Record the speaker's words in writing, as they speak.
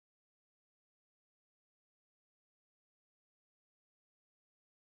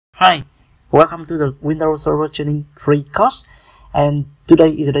Hi, welcome to the Windows Server Training free course, and today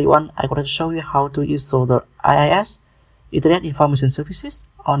is day 1. I'm going to show you how to install the IIS Internet Information Services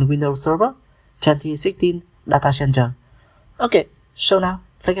on Windows Server 2016 Datacenter. Okay, so now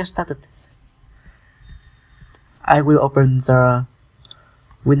let's get started. I will open the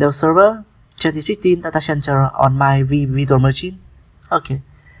Windows Server 2016 Datacenter on my virtual machine. Okay,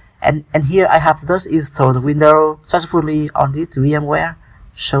 and here I have just installed Windows successfully on this VMware.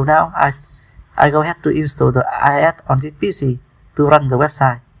 So now I go ahead to install the IIS on this PC to run the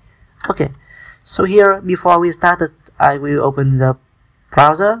website. Okay, so here before we started, I will open the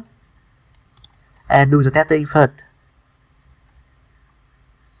browser and do the testing first.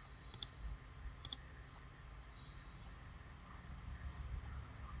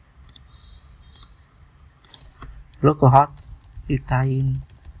 Localhost, you type in,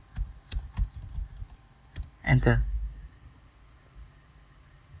 enter.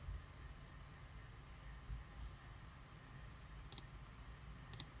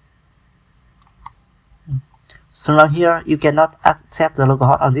 So now here you cannot access the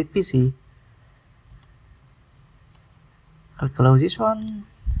localhost on this PC. I'll close this one.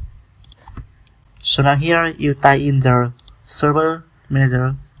 So now here you type in the server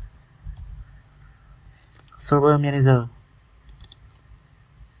manager.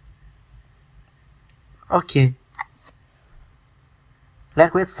 Okay.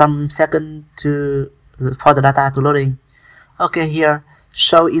 Let's wait some seconds for the data to loading. Okay, here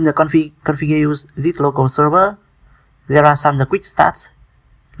show in the configure this local server. There are some quick starts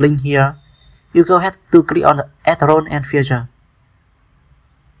link here. You go ahead to click on the add role and feature.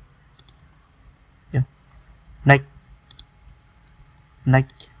 Yeah. Next.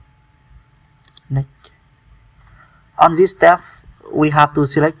 On this step, we have to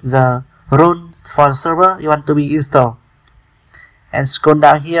select the role for the server you want to be installed. And scroll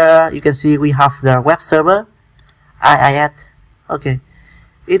down here, you can see we have the web server IIS. Okay,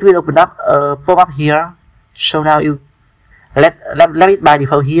 it will open up a pop-up here. So now you let it by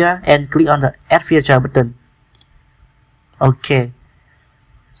default here and click on the add feature button. Okay,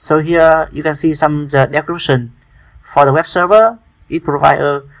 so here you can see some description for the web server. It provides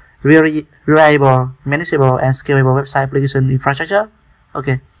a very reliable, manageable, and scalable website application infrastructure.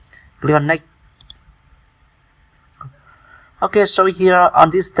 Okay, click on next. Okay, so here on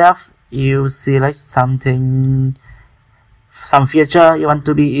this tab you select some feature you want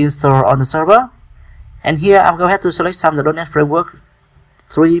to be installed on the server, and here I'm going to have to select some the .NET Framework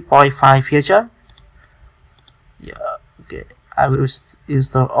 3.5 feature. Yeah, okay, I will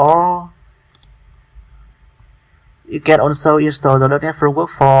install all. You can also install the .NET Framework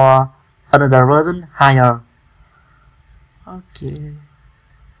for another version higher. Okay.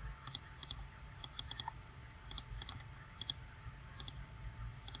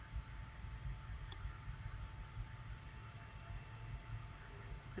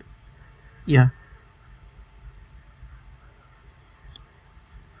 Yeah.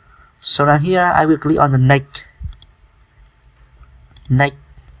 So now here I will click on the next.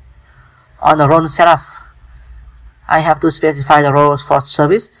 On the role setup, I have to specify the roles for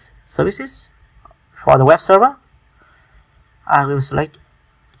services for the web server. I will select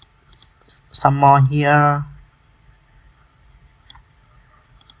some more here.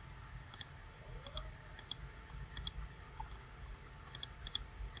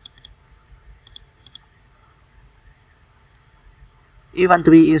 You want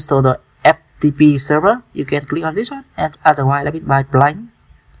to be install the FTP server, you can click on this one, and otherwise leave it by blank.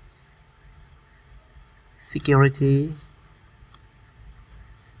 Security.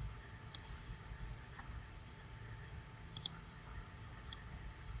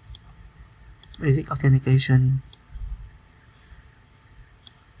 Basic authentication.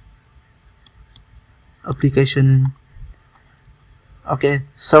 Application. Okay,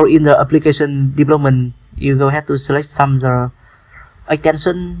 so in the application development, you go ahead to select some the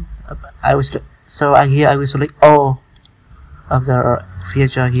extension. I will select all of the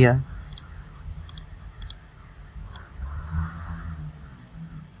feature here.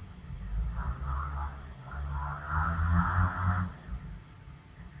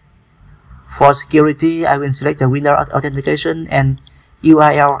 For security, I will select the Windows authentication and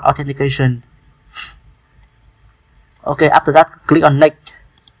URL authentication. Okay, after that, click on next.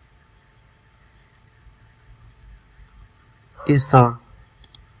 Install.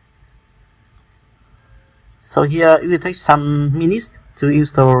 So here it will take some minutes to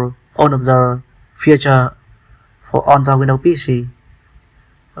install all of the feature for on the Windows PC.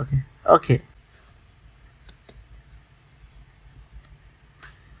 Okay.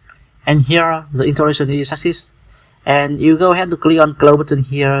 And here the installation is success, and you go ahead to click on close button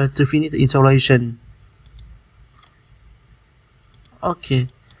here to finish the installation. Okay,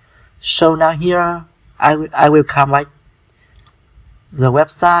 so now here I will come back the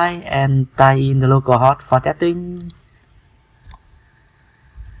website and tie in the localhost for testing.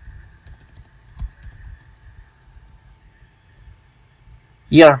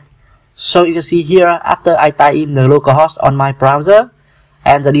 Here, so you can see here after I tie in the localhost on my browser,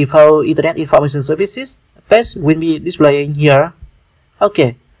 and the default Internet Information Services page will be displaying here.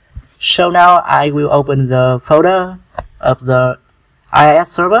 Okay, so now I will open the folder of the IIS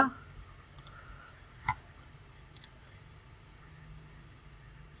server.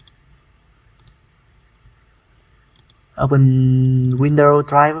 Open Windows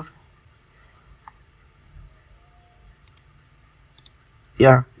Drive.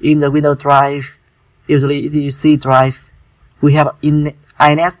 Here in the Windows Drive, usually it is C drive, we have in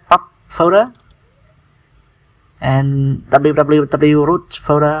IIS pub folder and www root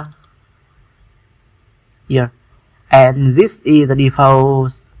folder here, and this is the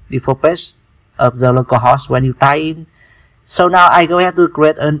default page of the localhost when you tie in. So now I go ahead to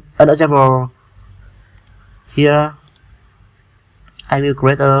create an example. Here I will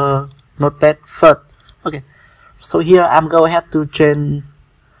create a notepad first. Okay, so here I'm go ahead to change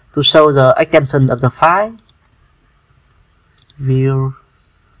to show the extension of the file. View.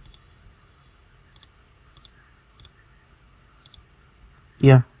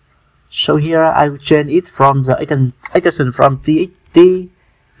 Here. So here I will change it from the extension from TXT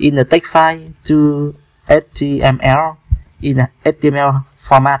in the text file to HTML in the HTML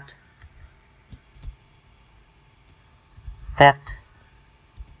format. That.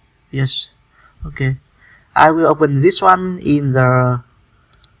 Yes. Okay. I will open this one in the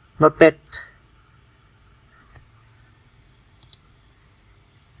notepad.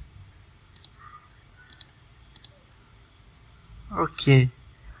 Okay,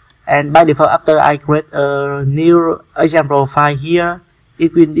 and by default after I create a new example file here,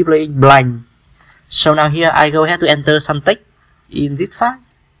 it will display blank. So now here I go ahead to enter some text in this file.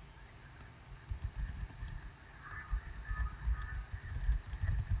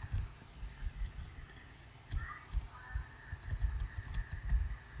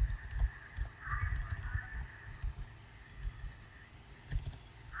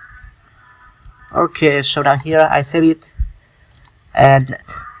 Okay, so now here I save it, and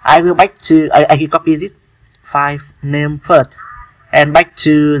I will back to I will copy this file name first and back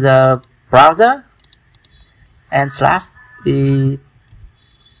to the browser and slash the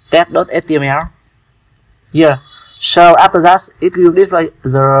test.html here. So after that it will display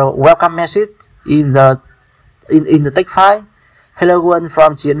the welcome message in the text file. Hello everyone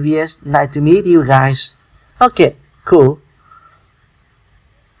from GNVS, nice to meet you guys. Okay, cool.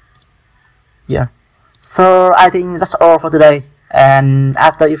 Yeah, so I think that's all for today, and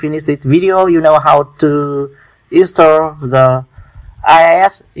after you finish this video you know how to install the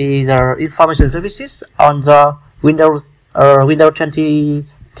IIS either information services on the Windows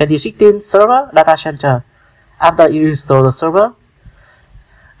 2016 server data center. After you install the server,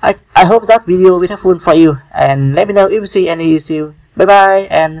 I hope that video will be helpful for you, and let me know if you see any issue. Bye bye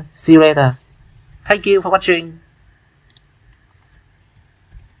and see you later. Thank you for watching.